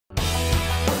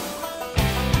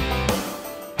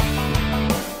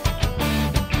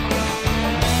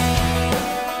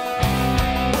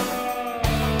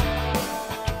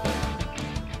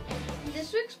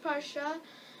Torah,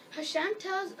 Hashem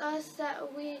tells us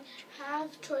that we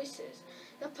have choices.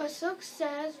 The pasuk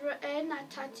says, "Re'eh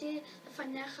natati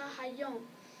lefanecha hayom."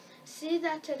 See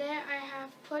that today I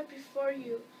have put before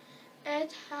you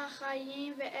et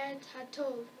hachayim ve'et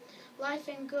hatov, life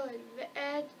and good,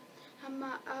 ve'et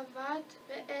hama'avat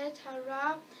ve'et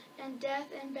hara, and death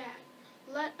and bad.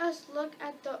 Let us look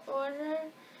at the order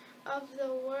of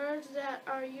the words that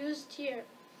are used here.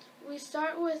 We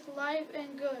start with life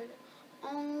and good.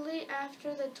 Only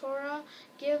after the Torah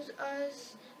gives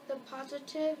us the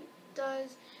positive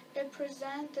does it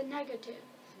present the negative.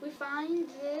 We find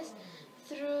this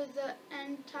through the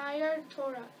entire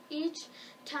Torah. Each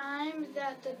time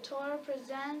that the Torah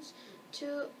presents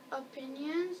two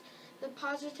opinions, the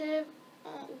positive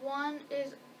one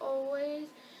is always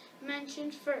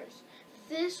mentioned first.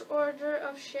 This order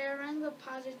of sharing the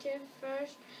positive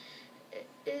first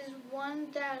is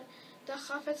one that the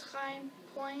Chafetz Chaim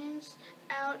points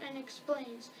out and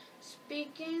explains.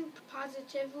 Speaking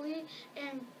positively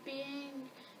and being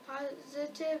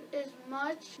positive is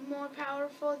much more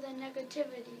powerful than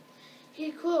negativity.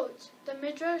 He quotes the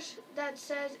Midrash that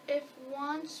says if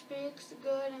one speaks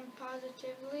good and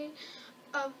positively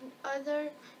of other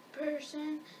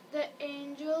person, the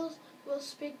angels will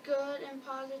speak good and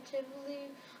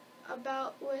positively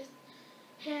about with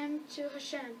him to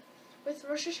Hashem. With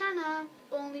Rosh Hashanah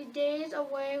only days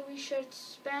away, we should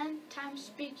spend time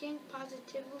speaking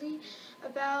positively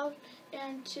about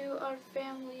and to our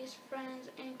families, friends,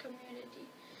 and community,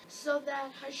 so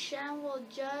that Hashem will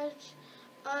judge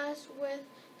us with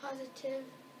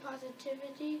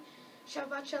positivity.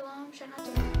 Shabbat Shalom, Shana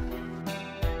Tova.